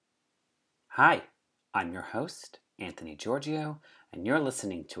Hi, I'm your host, Anthony Giorgio, and you're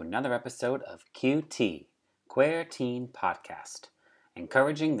listening to another episode of QT, Queer Teen Podcast,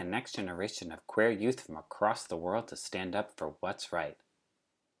 encouraging the next generation of queer youth from across the world to stand up for what's right.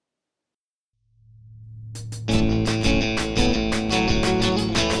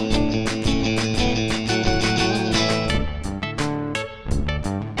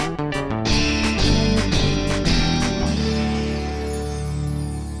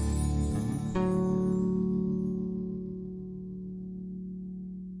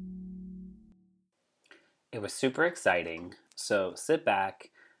 It was super exciting, so sit back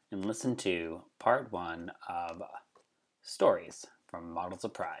and listen to part one of Stories from Models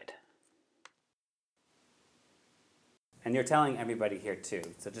of Pride. And you're telling everybody here too,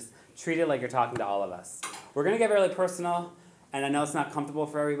 so just treat it like you're talking to all of us. We're going to get really personal, and I know it's not comfortable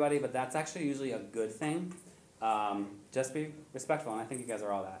for everybody, but that's actually usually a good thing. Just be respectful, and I think you guys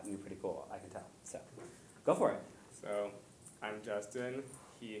are all that, and you're pretty cool, I can tell. So, go for it. So, I'm Justin,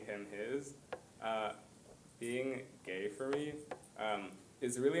 he, him, his. Being gay for me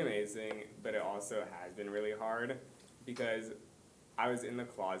is really amazing, but it also has been really hard because I was in the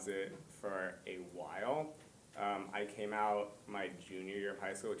closet for a while. I came out my junior year of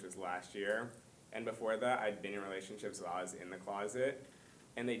high school, which was last year, and before that I'd been in relationships while I was in the closet,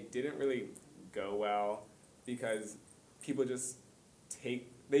 and they didn't really go well because people just they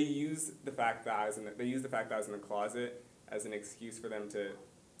use the fact that I was in the closet as an excuse for them to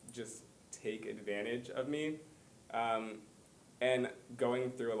just take advantage of me, and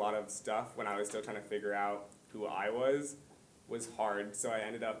going through a lot of stuff when I was still trying to figure out who I was hard, so I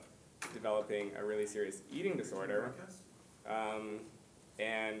ended up developing a really serious eating disorder,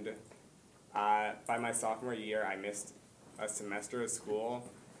 and by my sophomore year I missed a semester of school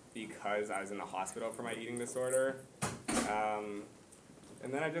because I was in the hospital for my eating disorder, and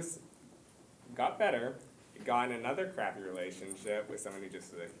then I just got better, got in another crappy relationship with someone who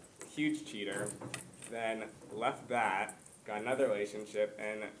just was a huge cheater, then left that, got another relationship,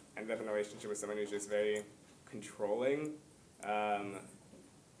 and ended up in a relationship with someone who's just very controlling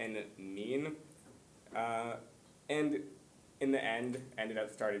and mean, and in the end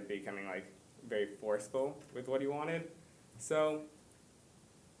started becoming very forceful with what he wanted. So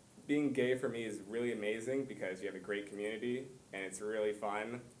being gay for me is really amazing because you have a great community and it's really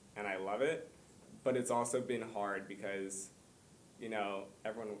fun and I love it, but it's also been hard because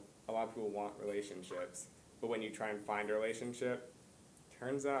a lot of people want relationships, but when you try and find a relationship,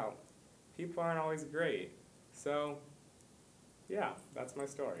 turns out people aren't always great. So yeah, that's my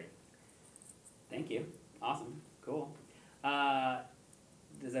story. Thank you. Awesome. Cool.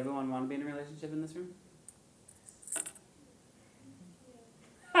 Does everyone want to be in a relationship in this room?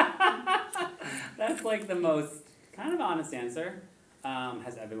 That's like the most kind of honest answer.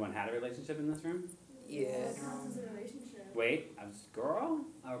 Has everyone had a relationship in this room? Yes. Wait, a girl?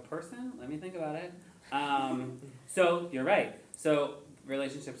 A person? Let me think about it. So, you're right. So,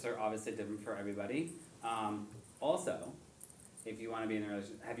 relationships are obviously different for everybody. Also, if you want to be in a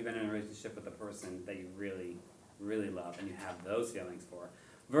relationship, have you been in a relationship with a person that you really, really love and you have those feelings for?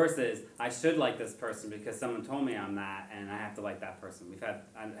 Versus, I should like this person because someone told me I'm that and I have to like that person.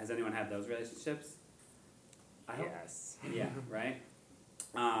 Has anyone had those relationships? I hope. Yes. Yeah, right?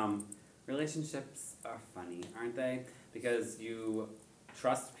 Relationships are funny, aren't they? Because you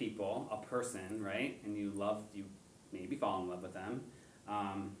trust people, a person, right? And you maybe fall in love with them.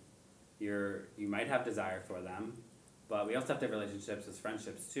 You might have desire for them, but we also have to have relationships as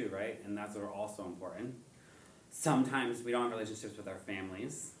friendships too, right? And that's also important. Sometimes we don't have relationships with our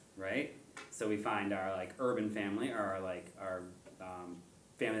families, right? So we find our urban family or our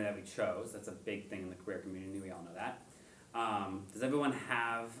family that we chose. That's a big thing in the queer community. We all know that. Does everyone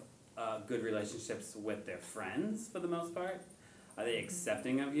have good relationships with their friends for the most part? Are they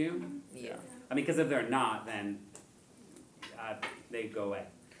accepting of you? Yeah. I mean, because if they're not, then they go away.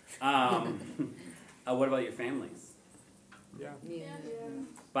 What about your families? Yeah.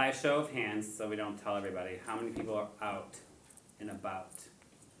 By a show of hands, so we don't tell everybody, how many people are out and about?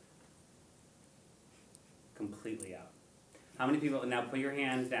 Completely out. How many people, now put your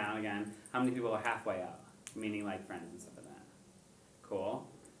hands down again, how many people are halfway out? Meaning friends and stuff like that. Cool.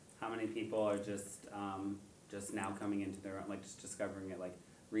 How many people are just now coming into their own, just discovering it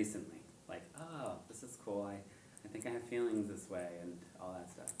recently? Oh, this is cool, I think I have feelings this way and all that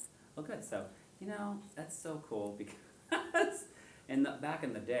stuff. Well, good. So, that's so cool because back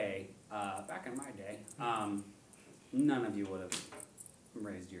in my day, none of you would have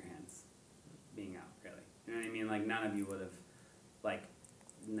raised your hands being out, really. You know what I mean? None of you would have,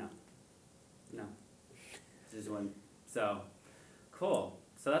 no. Just one. So, cool.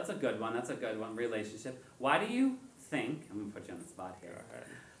 So that's a good one. That's a good one. Relationship. Why do you think? I'm gonna put you on the spot Go here. ahead.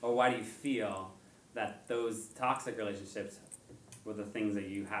 Or why do you feel that those toxic relationships were the things that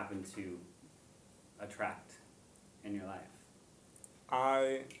you happen to attract in your life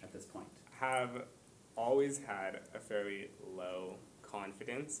I at this point? have always had a fairly low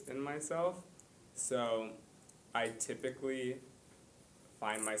confidence in myself, so I typically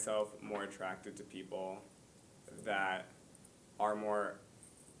find myself more attracted to people that are more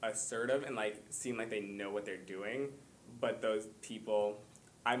assertive and like seem like they know what they're doing, but those people,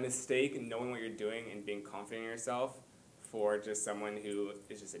 I mistake knowing what you're doing and being confident in yourself for just someone who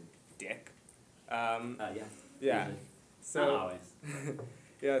is just a dick. Yeah. Yeah. Usually. So Not always.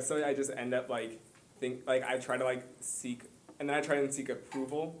 yeah, so I just end up I try to seek, and then I try and seek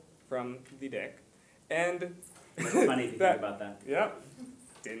approval from the dick, and It's funny if you think about that. Yep,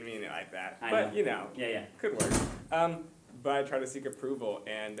 didn't mean it like that, I but know. Yeah. could work. But I try to seek approval,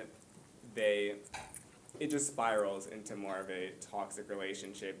 and it just spirals into more of a toxic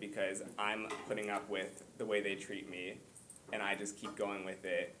relationship because I'm putting up with the way they treat me, and I just keep going with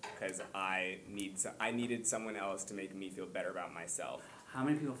it because I needed someone else to make me feel better about myself. How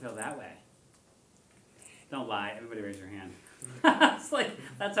many people feel that way? Don't lie. Everybody raise your hand. It's like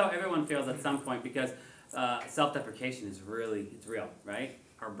that's how everyone feels at some point because self-deprecation is it's real, right?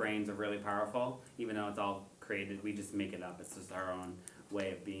 Our brains are really powerful, even though it's all created. We just make it up. It's just our own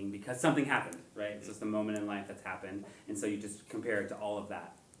way of being because something happened, right? It's just a moment in life that's happened, and so you just compare it to all of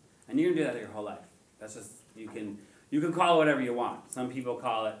that, and you're gonna do that your whole life. That's just you can call it whatever you want. Some people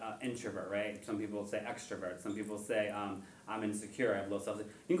call it introvert, right? Some people say extrovert. Some people say I'm insecure. I have low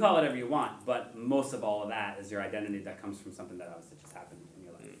self-esteem. You can call it whatever you want, but most of all of that is your identity that comes from something that obviously just happened in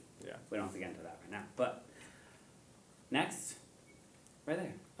your life. Yeah. We don't have to get into that right now. But next, right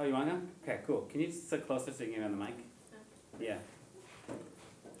there. Oh, you want to go? Okay, cool. Can you sit closer so you can get on the mic? Yeah.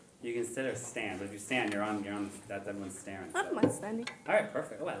 You can sit or stand, but if you stand, you're on. That's everyone's staring. I don't mind standing. All right,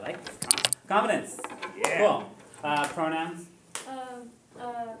 perfect. Oh, I like this. Confidence. Yeah. Cool. Pronouns. Hold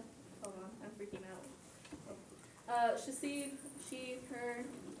on, I'm freaking out. She, her,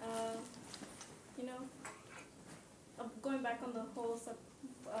 going back on the whole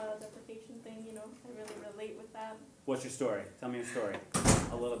deprecation thing, I really relate with that. What's your story? Tell me your story.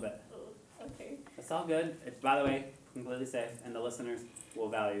 A little bit. Okay. It's all good. It's, by the way, completely safe, and the listeners will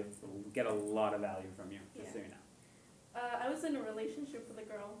get a lot of value from you, just so you know. I was in a relationship with a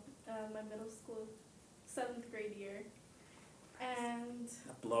girl, my middle school, 7th grade year, and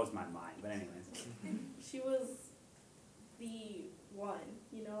That blows my mind, but anyways. she was the one,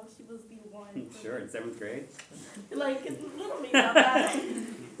 she was the one. Sure, in 7th grade? Like, literally not that.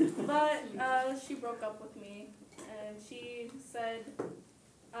 But she broke up with me, and she said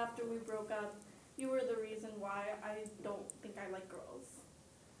after we broke up, you were the reason why I don't think I like girls.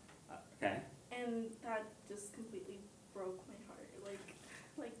 Okay. And that just completely broke my heart.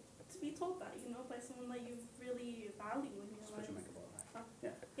 Like to be told that, by someone that you really value in your Switch life. your mic a little higher.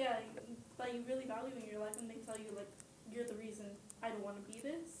 Yeah, that you really value in your life, and they tell you, you're the reason I don't want to be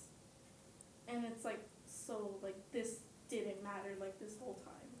this. And it's this didn't matter, this whole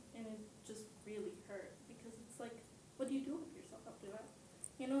time. And it just really hurt, because it's what do you do with yourself after that?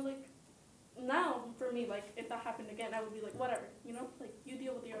 Now, for me, if that happened again, I would be whatever, you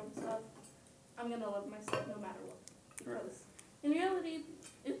deal with your own stuff. I'm going to love myself no matter what. Because in reality,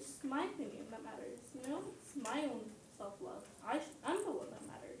 it's my opinion that matters, It's my own self-love. I'm the one that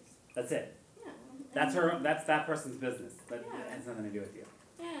matters. That's it. Yeah. That's that person's business. That Yeah. has nothing to do with you.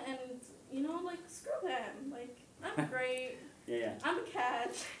 Yeah, and, screw them. I'm great. Yeah. I'm a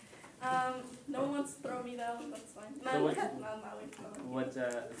catch. No one wants to throw me down. That's fine.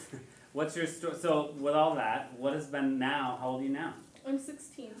 What's your story? So with all that, what has been now? How old are you now? I'm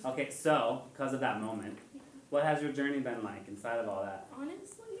 16. Okay, so because of that moment, what has your journey been like inside of all that?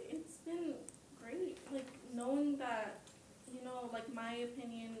 Honestly, it's been great. Knowing that, my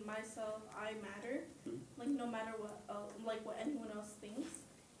opinion, myself, I matter. Mm-hmm. No matter what anyone else thinks.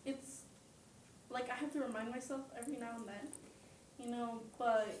 It's I have to remind myself every now and then,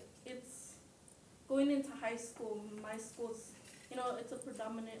 but it's going into high school. My school's, it's a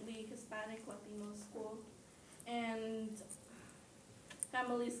predominantly Hispanic Latino school, and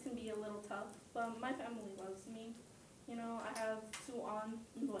families can be a little tough, but my family loves me. I have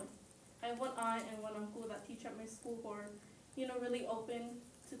I have one aunt and one uncle that teach at my school who are, really open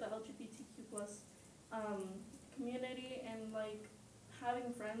to the LGBTQ plus community, and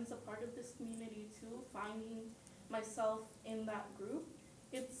having friends a part of this community too, finding myself in that group,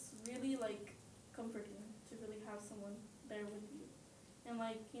 it's really comforting to really have someone there with you. And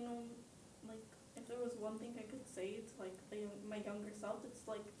if there was one thing I could say to like my younger self, it's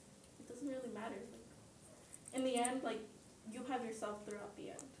like it doesn't really matter. Like in the end, like you have yourself throughout the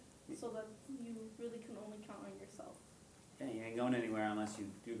end, so that you really can only count on yourself. Yeah, you ain't going anywhere unless you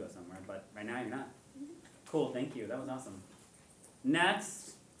do go somewhere, but right now you're not. Mhm. Cool, thank you, that was awesome.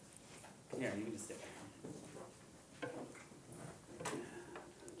 Next, here, you can just sit there.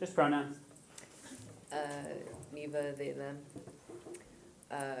 Just pronouns. Neva, they, them.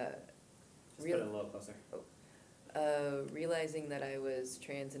 Just Real- put it a little closer. Realizing that I was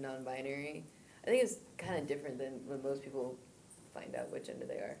trans and non-binary, I think it's kind of different than when most people find out what gender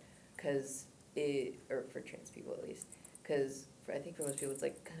they are, or for trans people at least, because I think for most people it's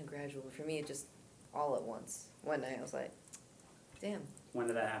like kind of gradual, but for me it just all at once. One night I was like, damn. When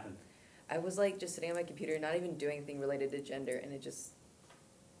did that happen? I was like just sitting on my computer, not even doing anything related to gender, and it just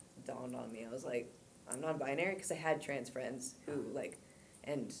dawned on me. I was like, I'm non-binary, because I had trans friends who like,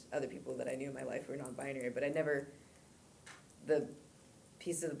 and other people that I knew in my life who were non-binary, but the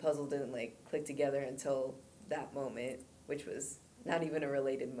piece of the puzzle didn't like click together until that moment, which was not even a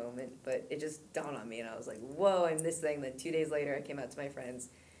related moment, but it just dawned on me, and I was like, whoa, I'm this thing. Then 2 days later I came out to my friends,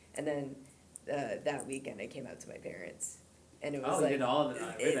 and then that weekend I came out to my parents. And it was Oh, like you did all of it,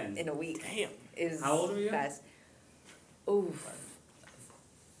 everything. in a week. Damn. It was How old were you? Fast. Oof.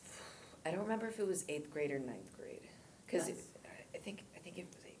 I don't remember if it was 8th grade or 9th grade, because Nice. I think it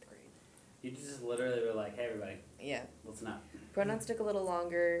was 8th grade. You just literally were like, hey everybody, Yeah. listen up. Pronouns took a little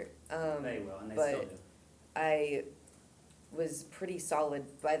longer. They will, and they but still do. I was pretty solid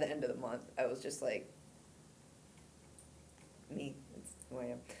by the end of the month. I was just like, me, it's who I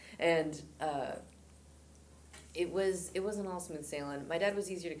am. And it wasn't all smooth sailing. My dad was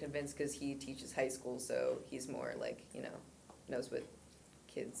easier to convince because he teaches high school, so he's more like, knows what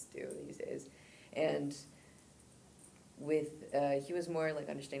kids do these days. And he was more like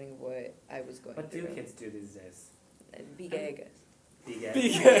understanding of what I was going What through. do kids do these days? Be gay, I guess. Be gay. Be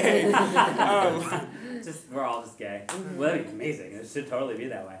gay. We're all just gay. Mhm. Well, that'd be amazing. It should totally be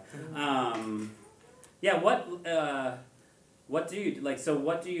that way. Yeah. What do you like? So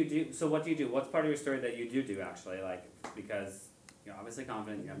what do you do? What's part of your story that you do actually? Like, because you're obviously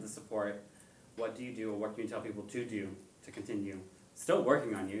confident, you have the support. What do you do, or what can you tell people to do to continue? Still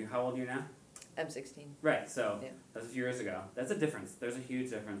working on you. How old are you now? I'm 16. Right. So Yeah. that's a few years ago. That's a difference. There's a huge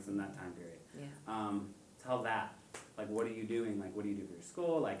difference in that time period. Yeah. Tell that. Like, what are you doing? Like, what do you do for your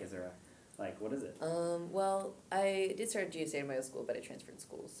school? Like, is there a, like, what is it? Well, I did start GSA in middle school, but I transferred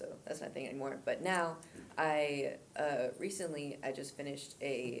schools, so that's not a thing anymore. But now, recently I just finished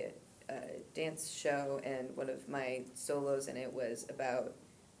a dance show, and one of my solos in it was about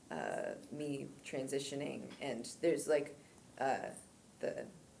me transitioning. And there's like the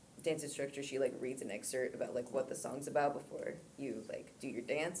dance instructor, she like reads an excerpt about like what the song's about before you like do your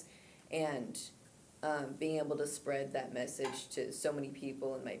dance, and being able to spread that message to so many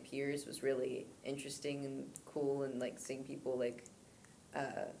people and my peers was really interesting and cool, and like seeing people like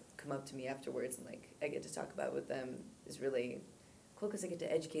come up to me afterwards and like I get to talk about it with them is really cool because I get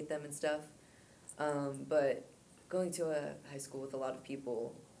to educate them and stuff. But going to a high school with a lot of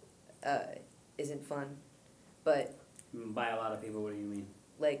people isn't fun, but By a lot of people, what do you mean?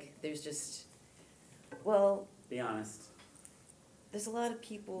 like there's just, well, Be honest. there's a lot of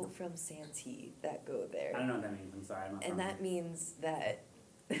people from Santee that go there. I don't know what that means. I'm sorry. I'm not And from that means that.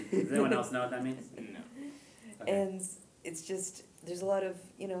 here. Does anyone else know what that means? No. Okay. And it's just, there's a lot of,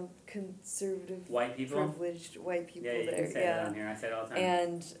 conservative, White people? privileged white people Yeah, you there. can say that on here. I say it all the time.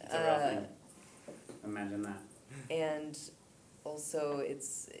 And, it's a real thing. Imagine that. and also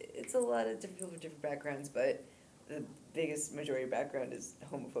it's a lot of different people with different backgrounds, but the biggest majority background is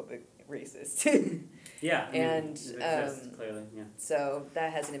homophobic, racist. Yeah. I mean, And, it exists, clearly. Yeah. So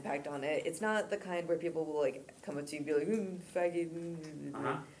that has an impact on it. It's not the kind where people will like come up to you and be like, faggot,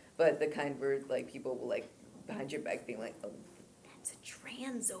 Uh-huh. but the kind where like people will like behind your back being like, oh, that's a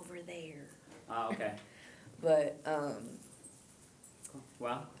trans over there. Okay. But Cool.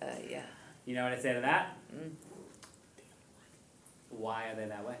 Well, yeah. you know what I say to that? Mm. Why are they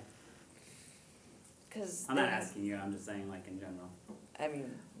that way? Cause I'm not asking you. I'm just saying, like, in general. I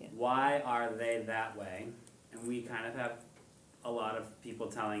mean, yeah. Why are they that way? And we kind of have a lot of people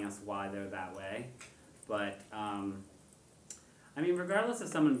telling us why they're that way. But, I mean, regardless of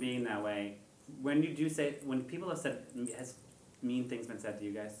someone being that way, when people have said, has mean things been said to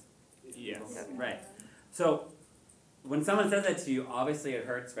you guys? Yes. Right. So, when someone says that to you, obviously it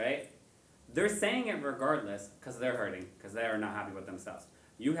hurts, right? They're saying it regardless because they're hurting, because they are not happy with themselves.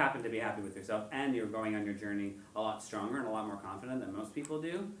 You happen to be happy with yourself, and you're going on your journey a lot stronger and a lot more confident than most people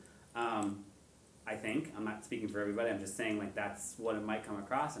do. I I think. I'm not speaking for everybody, I'm just saying like that's what it might come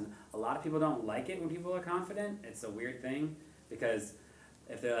across, and a lot of people don't like it when people are confident. It's a weird thing, because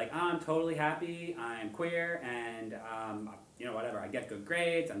if they're like, oh, I'm totally happy, I'm queer, and whatever, I get good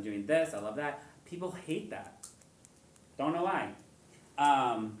grades, I'm doing this, I love that. People hate that. Don't know why.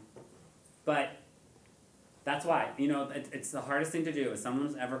 But that's why, it's the hardest thing to do. If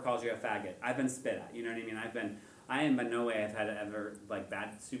someone ever calls you a faggot, I've been spit at, you know what I mean? I am by no way I've had ever, like,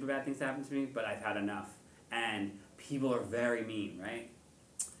 super bad things happen to me, but I've had enough. And people are very mean, right?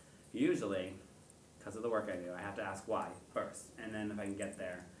 Usually, because of the work I do, I have to ask why first. And then if I can get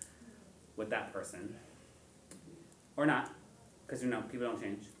there with that person, or not, because people don't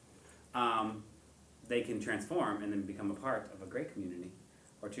change, they can transform and then become a part of a great community,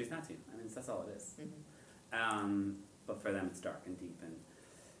 or choose not to. I mean, that's all it is. But for them, it's dark and deep, and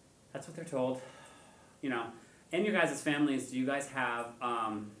that's what they're told. In your guys' families, do you guys have?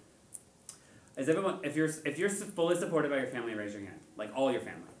 Is everyone? If you're fully supported by your family, raise your hand. Like all your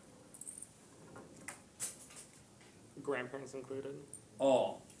family. Grandparents included.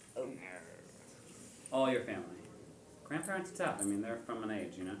 All your family. Grandparents are tough. I mean, they're from an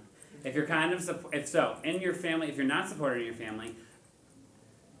age, If you're kind of in your family, if you're not supporting your family,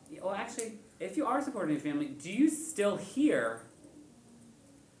 well, actually, if you are supporting your family, do you still hear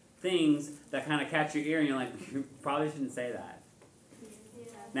things that kind of catch your ear and you're like, you probably shouldn't say that?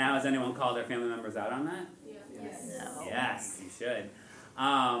 Now, has anyone called their family members out on that? Yes. No. Yes, you should.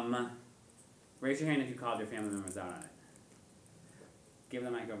 Raise your hand if you called your family members out on it. Give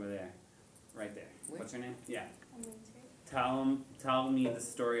the mic over there. Right there. Where? What's your name? Yeah. Tell me the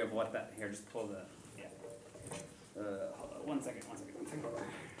story of what that, here, just pull the, hold on, one second. I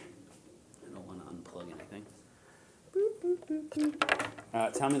don't want to unplug anything.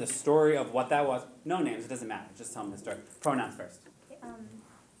 Tell me the story of what that was. No names, it doesn't matter. Just tell me the story. Pronouns first.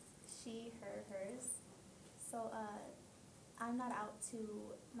 She, her, hers. So, I'm not out to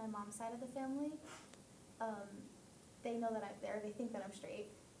my mom's side of the family. They know that I'm there. They think that I'm straight,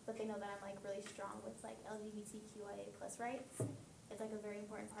 but they know that I'm like really strong with like LGBTQIA plus rights. It's like a very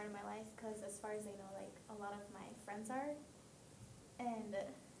important part of my life because as far as they know, like a lot of my friends are. And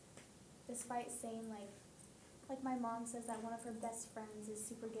despite saying like my mom says that one of her best friends is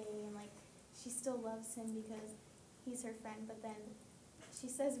super gay and like she still loves him because he's her friend, but then she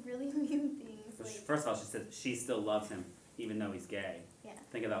says really mean things. Like, First of all, she said she still loves him even though he's gay. yeah.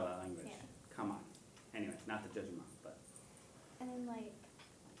 Think about that language. Yeah. Come on. Anyway, not to judge him, but. And then like,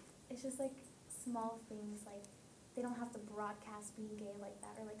 it's just like small things like they don't have to broadcast being gay like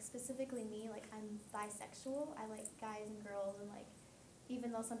that, or like specifically me, like I'm bisexual. I like guys and girls, and like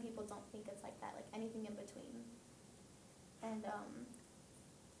even though some people don't think it's like that, like anything in between. And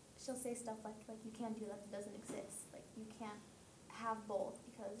she'll say stuff like you can't do that, it doesn't exist. Like you can't have both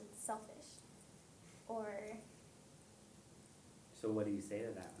because it's selfish. Or So what do you say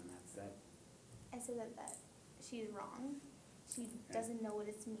to that when that's said? I say that she's wrong. She doesn't know what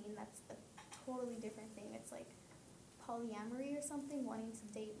it's mean. That's a totally different thing. It's like polyamory or something, wanting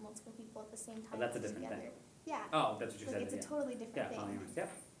to date multiple people at the same time. Oh, that's a different together. thing. Yeah. Oh, that's what you Like said. it's a totally different thing. Polyamory.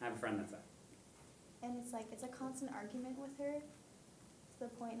 Yep. I have a friend that's that. And it's like, it's a constant argument with her to the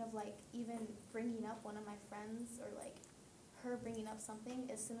point of like even bringing up one of my friends or like her bringing up something,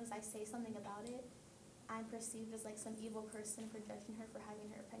 as soon as I say something about it, I'm perceived as like some evil person for judging her for having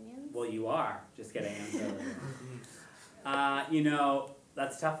her opinions. Well, you are. Just kidding.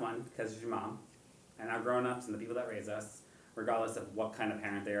 That's a tough one because it's your mom and our grown-ups and the people that raise us, regardless of what kind of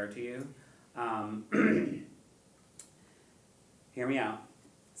parent they are to you. Hear me out.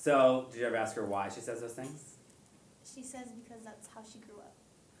 So, did you ever ask her why she says those things? She says because that's how she grew up.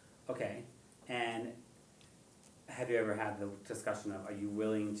 Okay. And have you ever had the discussion of, are you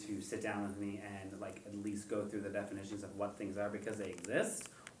willing to sit down with me and like at least go through the definitions of what things are because they exist?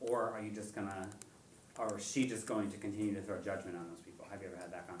 Or are you just gonna, or is she just going to continue to throw judgment on those people? Have you ever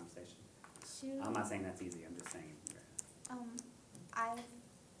had that conversation? I'm not saying that's easy, I'm just saying. I've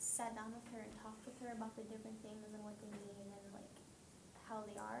sat down with her and talked with her about the different things and what they mean and like how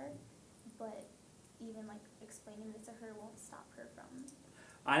they are, but even like explaining it to her won't stop her from.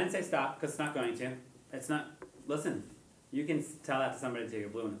 I didn't say stop, because it's not going to. It's not, listen, you can tell that to somebody till you're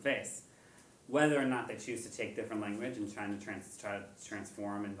blue in the face. Whether or not they choose to take different language and try to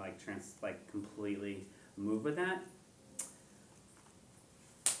transform and completely move with that,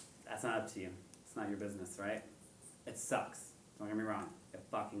 that's not up to you. It's not your business, right? It sucks. Don't get me wrong. It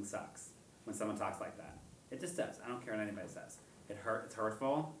fucking sucks when someone talks like that. It just does. I don't care what anybody says. It's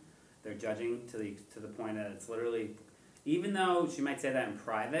hurtful. They're judging to the point that it's literally, even though she might say that in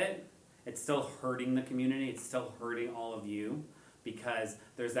private, it's still hurting the community. It's still hurting all of you because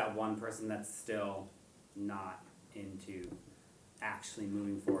there's that one person that's still not into actually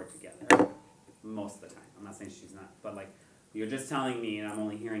moving forward together most of the time. I'm not saying she's not, but like, you're just telling me and I'm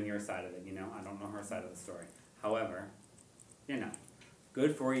only hearing your side of it, you know? I don't know her side of the story. However, you know,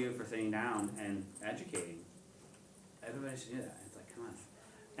 good for you for sitting down and educating. Everybody should do that. It's like, come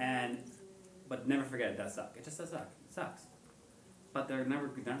on. But never forget, it does suck. It just does suck. It sucks. But they're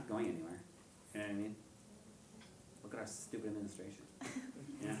not going anywhere. You know what I mean? Look at our stupid administration.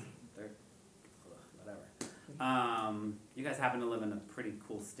 Yeah, they're whatever. You guys happen to live in a pretty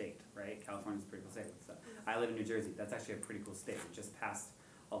cool state, right? California's a pretty cool state. So I live in New Jersey. That's actually a pretty cool state. We just passed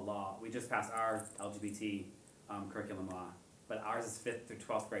a law. We just passed our LGBT curriculum law, but ours is 5th through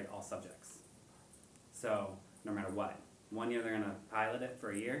 12th grade, all subjects. So no matter what, 1 year they're gonna pilot it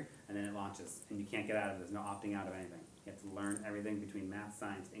for a year, and then it launches, and you can't get out of it. There's no opting out of anything. You have to learn everything between math,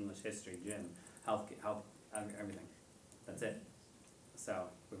 science, English, history, gym, health, everything. That's it. So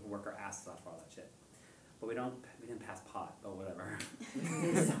we work our asses off for all that shit. But we didn't pass pot, but whatever.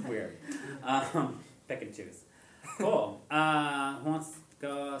 It's weird. Pick and choose. Cool. Who wants to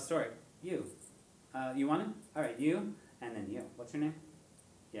go story? You. You want it? All right, you, and then you. What's your name?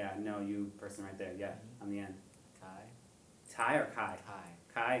 Yeah, no, you person right there. Yeah, on the end. Kai. Ty or Kai? Kai.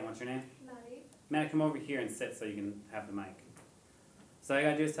 Kai, what's your name? Maddie. Maddie, come over here and sit so you can have the mic. So all you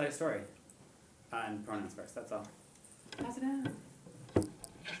gotta do is tell your story. And pronouns first, that's all. Pass it down.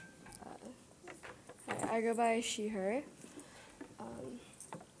 Hi, I go by she, her.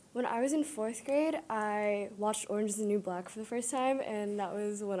 When I was in 4th grade, I watched Orange is the New Black for the first time, and that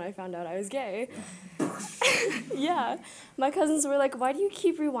was when I found out I was gay. Yeah. My cousins were like, why do you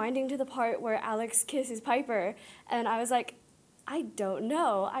keep rewinding to the part where Alex kisses Piper? And I was like, I don't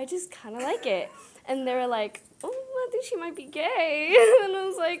know. I just kind of like it. And they were like, oh, I think she might be gay. And I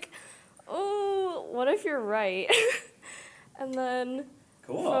was like, oh, what if you're right? And then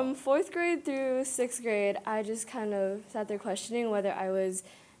Cool. from 4th grade through 6th grade, I just kind of sat there questioning whether I was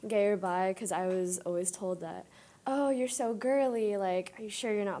gay or bi, because I was always told that, oh, you're so girly, like, are you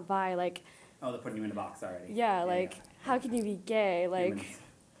sure you're not bi? Like, Oh, they're putting you in a box already. yeah, like, how can you be gay? Like, Humans.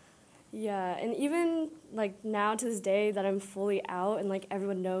 yeah, and even, like, now to this day that I'm fully out and, like,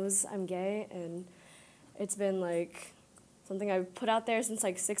 everyone knows I'm gay, and it's been, like, something I've put out there since,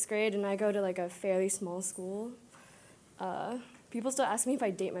 like, 6th grade, and I go to, like, a fairly small school. People still ask me if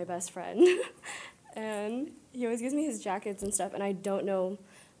I date my best friend, and he always gives me his jackets and stuff, and I don't know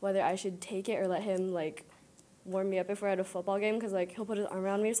whether I should take it or let him, like, warm me up if we're at a football game, because, like, he'll put his arm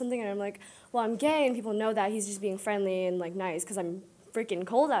around me or something, and I'm like, well, I'm gay, and people know that he's just being friendly and, like, nice, because I'm freaking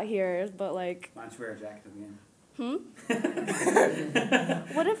cold out here, but, like, Why don't you wear a jacket again?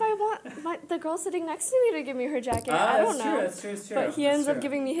 what if I want the girl sitting next to me to give me her jacket? I don't know. That's true. But he ends up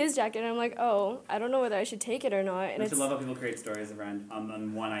giving me his jacket, and I'm like, oh, I don't know whether I should take it or not. And Don't it's, you love how people create stories around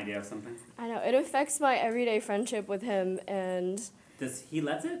on one idea of something? I know, it affects my everyday friendship with him, and, Does he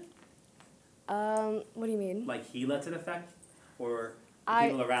let it? what do you mean? Like he lets it affect? Or the I-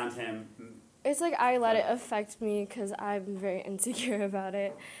 people around him? It's like I let it affect me because I'm very insecure about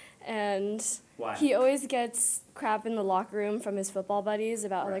it. And Why? he always gets crap in the locker room from his football buddies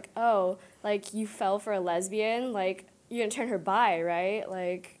about, Right. like, oh, like, you fell for a lesbian, like, you're gonna turn her bi, right?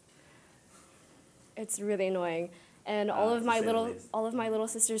 Like, it's really annoying. And to say the least. all of my little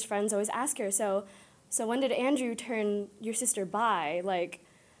sister's friends always ask her, so when did Andrew turn your sister bi? Like,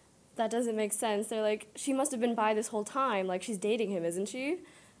 that doesn't make sense. They're like, she must have been bi this whole time. Like, she's dating him, isn't she?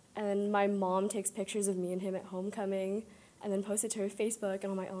 And my mom takes pictures of me and him at homecoming and then posts it to her Facebook, and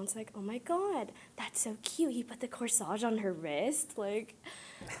all my aunt's like, oh my god, that's so cute. He put the corsage on her wrist, like.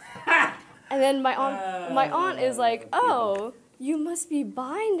 And then my aunt is like, oh, you must be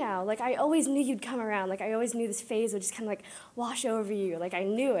bi now. Like, I always knew you'd come around. Like, I always knew this phase would just kind of, like, wash over you. Like, I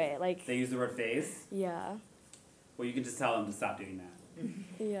knew it. Like, They use the word phase? yeah, Well, you can just tell them to stop doing that.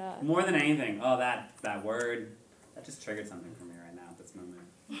 yeah. More than anything, that word, that just triggered something for me right now at this moment.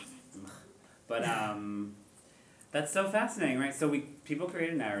 But that's so fascinating, right? So people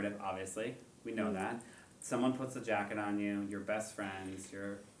create a narrative, obviously. We know that. Someone puts a jacket on you, your best friends,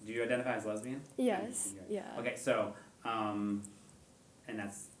 do you identify as lesbian? Yes, yeah. Okay, so, and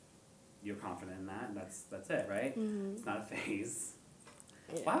you're confident in that, that's it, right? Mhm. It's not a phase.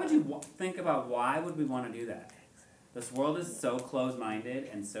 Yeah. Why would you think about why would we want to do that? This world is so closed-minded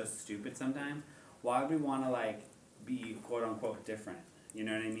and so stupid sometimes. Why would we want to, like, be quote-unquote different? You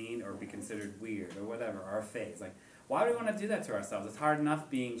know what I mean? Or be considered weird or whatever, or a phase. Like, why do we want to do that to ourselves? It's hard enough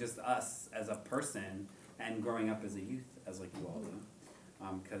being just us as a person and growing up as a youth, as like you all do.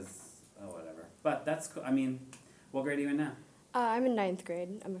 Whatever. But that's cool. I mean, what grade are you in now? I'm in 9th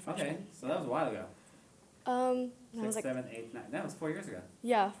grade. I'm a freshman. Okay, so that was a while ago. I was 6th, like, 7th, 8th, 9th. That was 4 years ago.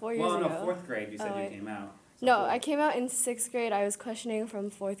 yeah, 4 years Well, ago. no, 4th grade. You said Oh, you wait. came out. So No, fourth. I came out in 6th grade. I was questioning from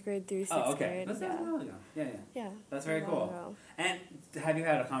 4th grade through 6th Oh, okay. grade. That was a Yeah. while ago. Yeah, yeah. Yeah. That's very a while cool. ago. And have you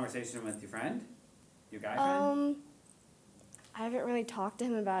had a conversation with your friend? Your guy friend? I haven't really talked to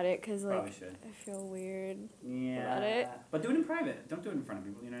him about it because like Probably should. I feel weird. Yeah. it. But do it in private. Don't do it in front of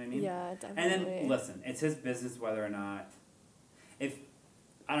people. You know what I mean? Yeah, definitely. And then listen, it's his business whether or not. If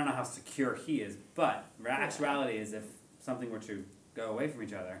I don't know how secure he is, but actuality is if something were to go away from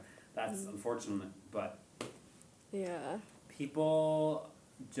each other, that's unfortunate. But Yeah. people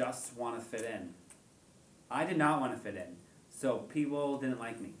just want to fit in. I did not want to fit in, so people didn't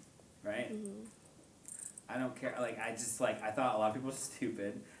like me, right? Mhm. I don't care. Like I just I thought a lot of people were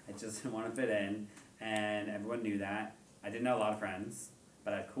stupid. I just didn't want to fit in, and everyone knew that. I didn't know a lot of friends,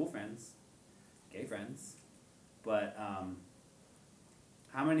 but I had cool friends, gay friends. But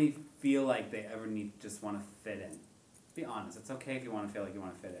how many feel like they ever just want to fit in? Be honest. It's okay if you want to feel like you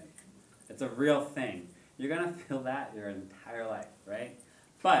want to fit in. It's a real thing. You're gonna feel that your entire life, right?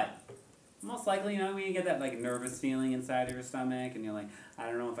 But most likely, when you get that nervous feeling inside of your stomach, and you're like, I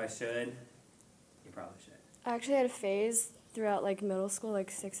don't know if I should. You probably should. I actually had a phase throughout middle school,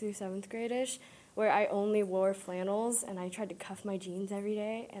 6th through 7th grade-ish, where I only wore flannels and I tried to cuff my jeans every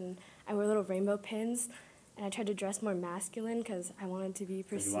day and I wore little rainbow pins and I tried to dress more masculine because I wanted to be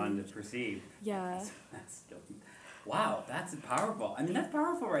Because perceived. you wanted to perceive. Yeah. Wow, that's powerful. I mean, that's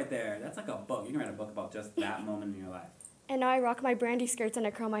powerful right there. That's like a book. You can write a book about just that moment in your life. And now I rock my brandy skirts and I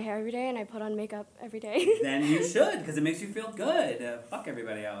curl my hair every day and I put on makeup every day. Then you should, because it makes you feel good. Fuck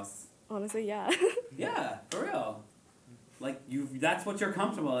everybody else. Honestly, yeah. Yeah, for real. That's what you're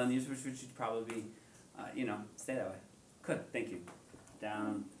comfortable in. You should probably, stay that way. Good, thank you.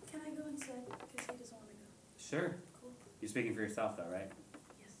 Down. Can I go instead? Because he doesn't want to go. Sure. Cool. You're speaking for yourself, though, right?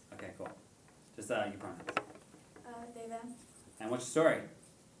 Yes. Okay, cool. Just your pronouns. They, them. And what's your story?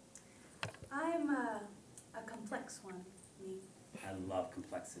 I'm a complex one, me. I love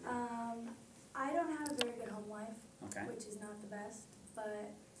complexity. I don't have a very good home life, Okay. which is not the best,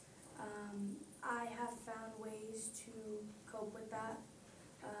 but I have found ways to cope with that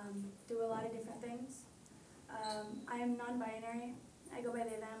through a lot of different things. I am non-binary. I go by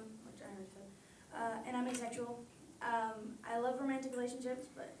they, them, which I already said. And I'm asexual. I love romantic relationships,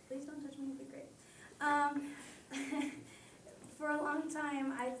 but please don't touch me, it'd be great. For a long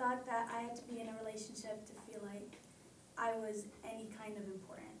time, I thought that I had to be in a relationship to feel like I was any kind of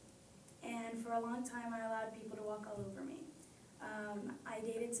important. And for a long time, I allowed people to walk all over me. I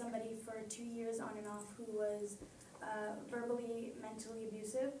dated somebody for 2 years on and off who was verbally, mentally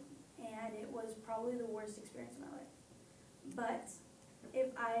abusive, and it was probably the worst experience of my life. But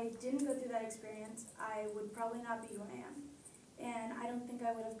if I didn't go through that experience, I would probably not be who I am. And I don't think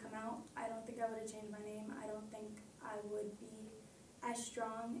I would have come out. I don't think I would have changed my name. I don't think I would be as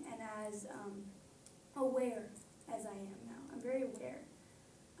strong and as aware as I am now. I'm very aware.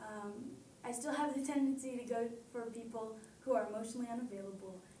 I still have the tendency to go for people who are emotionally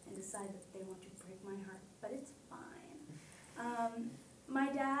unavailable and decide that they want to break my heart, but it's fine. My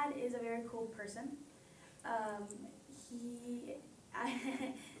dad is a very cool person.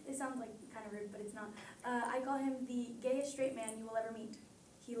 This sounds kind of rude, but it's not. I call him the gayest straight man you will ever meet.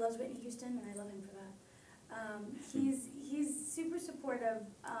 He loves Whitney Houston, and I love him for that. He's super supportive,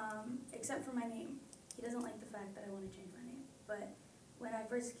 except for my name. He doesn't like the fact that I want to change my name. But when I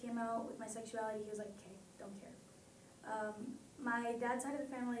first came out with my sexuality, he was like, okay, don't care. My dad's side of the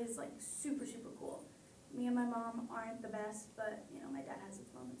family is super, super cool. Me and my mom aren't the best, but my dad has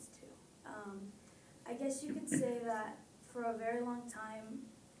its moments too. I guess you could say that for a very long time,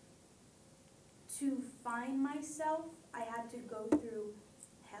 to find myself, I had to go through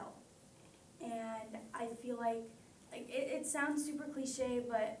hell. And I feel like it sounds super cliche,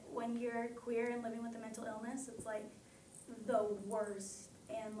 but when you're queer and living with a mental illness, it's the worst.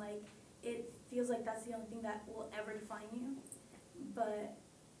 And it feels like that's the only thing that will ever define you. But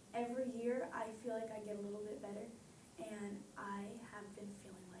every year, I feel like I get a little bit better. And I have been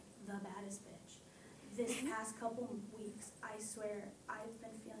feeling like the baddest bitch. This past couple weeks, I swear, I've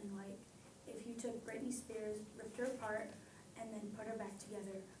been feeling like if you took Britney Spears, ripped her apart, and then put her back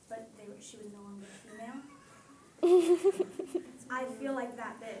together, but she was no longer female. I feel like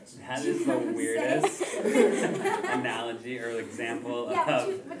that bitch. That is the weirdest analogy or example Yeah,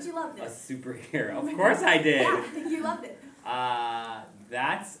 of but you loved a it. superhero. Of course I did. Yeah, you loved it.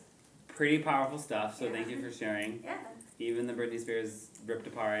 That's pretty powerful stuff, so Yeah. thank you for sharing. Yeah. Even the Britney Spears ripped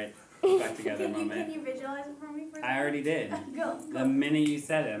apart, put back together Can moment. you visualize it for me for a I already did. Go. The minute you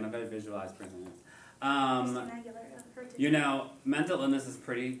said it, I'm a very visualized person. Christina Aguilera, her too. Mental illness is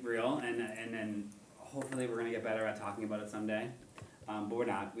pretty real and hopefully we're gonna get better at talking about it someday. But we're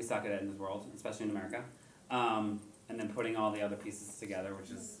not. We suck at it in this world, especially in America. And then putting all the other pieces together, which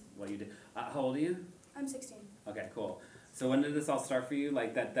is what you did. How old are you? I'm 16. Okay, cool. So when did this all start for you?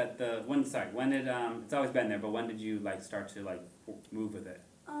 Like when did it's always been there, but when did you like start to like move with it?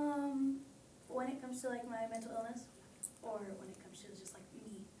 When it comes to like my mental illness, or when it comes to just like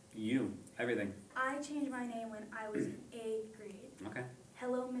me. You, everything. I changed my name when I was in 8th grade. Okay.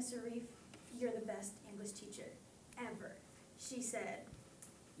 Hello, Miss Arif, you're the best English teacher ever. She said,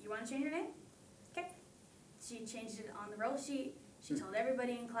 you want to change your name? Okay. She changed it on the roll sheet. She told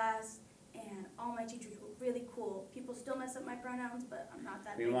everybody in class, and all my teachers were really cool. People still mess up my pronouns, but I'm not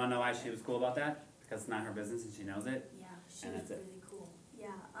that You big. want to know why she was cool about that? Because it's not her business and she knows it. Yeah, she And was that's it. really cool. Yeah.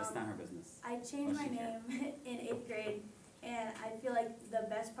 It's not her business. I changed Well, my she can. name in 8th grade, and I feel like the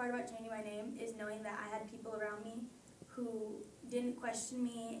best part about changing my name is knowing that I had people around me who didn't question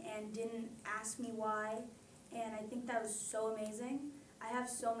me and didn't ask me why, and I think that was so amazing. I have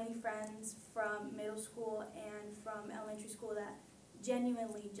so many friends from middle school and from elementary school that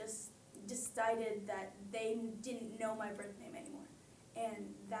genuinely just decided that they didn't know my birth name anymore,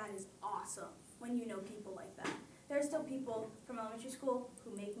 and that is awesome when you know people like that. There are still people from elementary school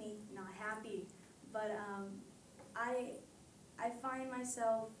who make me not happy, but I find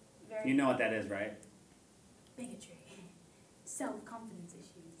myself very You know what that is, right? bigotry, self-confidence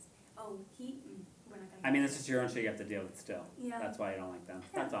issues. Oh, we're not gonna. I mean, it's just your own shit you have to deal with still. Yeah. That's why you don't like them.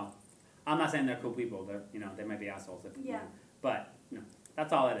 Yeah. That's all. I'm not saying they're cool people. They're, they might be assholes. If, Yeah. But,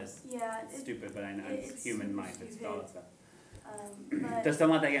 that's all it is. Yeah, It's stupid, but I know it's it's human super mind. It's all that stuff. but Just don't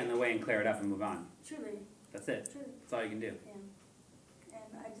let that get in the way and clear it up and move on. truly, That's it. truly, That's all you can do. yeah.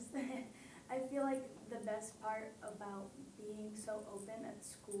 And I just, I feel like the best part about being so open at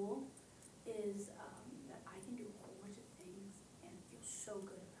school is that I can do a whole bunch of things and feel so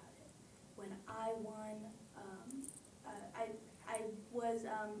good about it. When I won, I was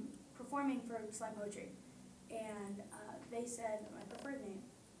performing for slam poetry, and they said my preferred name,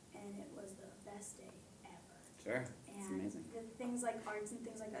 and it was the best day ever. Sure. It's And amazing. the things like arts and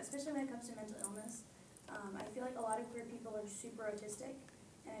things like that, especially when it comes to mental illness, I feel like a lot of queer people are super autistic,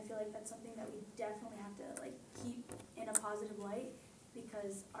 and I feel like that's something that we definitely have to like keep in a positive light,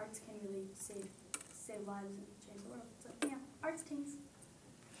 because arts can really save lives and change the world. So yeah, arts teams.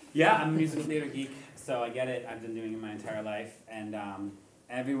 Yeah, I'm a musical theater geek, so I get it. I've been doing it my entire life, and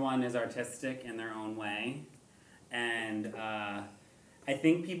everyone is artistic in their own way, and I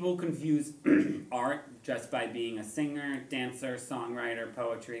think people confuse art just by being a singer, dancer, songwriter,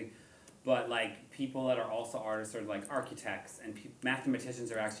 poetry, but like people that are also artists are like architects, and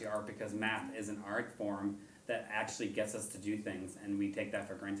mathematicians are actually art because math is an art form that actually gets us to do things, and we take that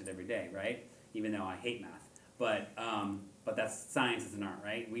for granted every day, right? Even though I hate math, but that's science is an art,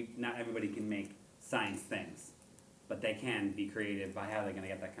 right? Not everybody can make science things, but they can be creative by how they're going to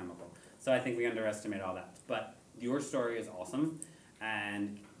get that chemical. So I think we underestimate all that. But your story is awesome,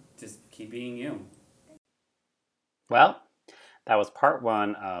 and just keep being you. Well, that was part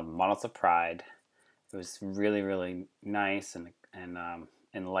 1 of Models of Pride. It was really, really nice and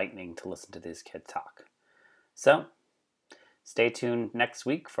enlightening to listen to these kids talk. So, stay tuned next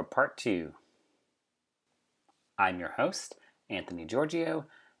week for part 2. I'm your host, Anthony Giorgio,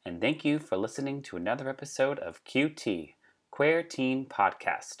 and thank you for listening to another episode of QT, Queer Teen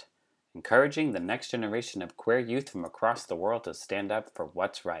Podcast, encouraging the next generation of queer youth from across the world to stand up for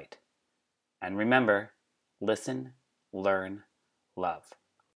what's right. And remember, listen, learn, love.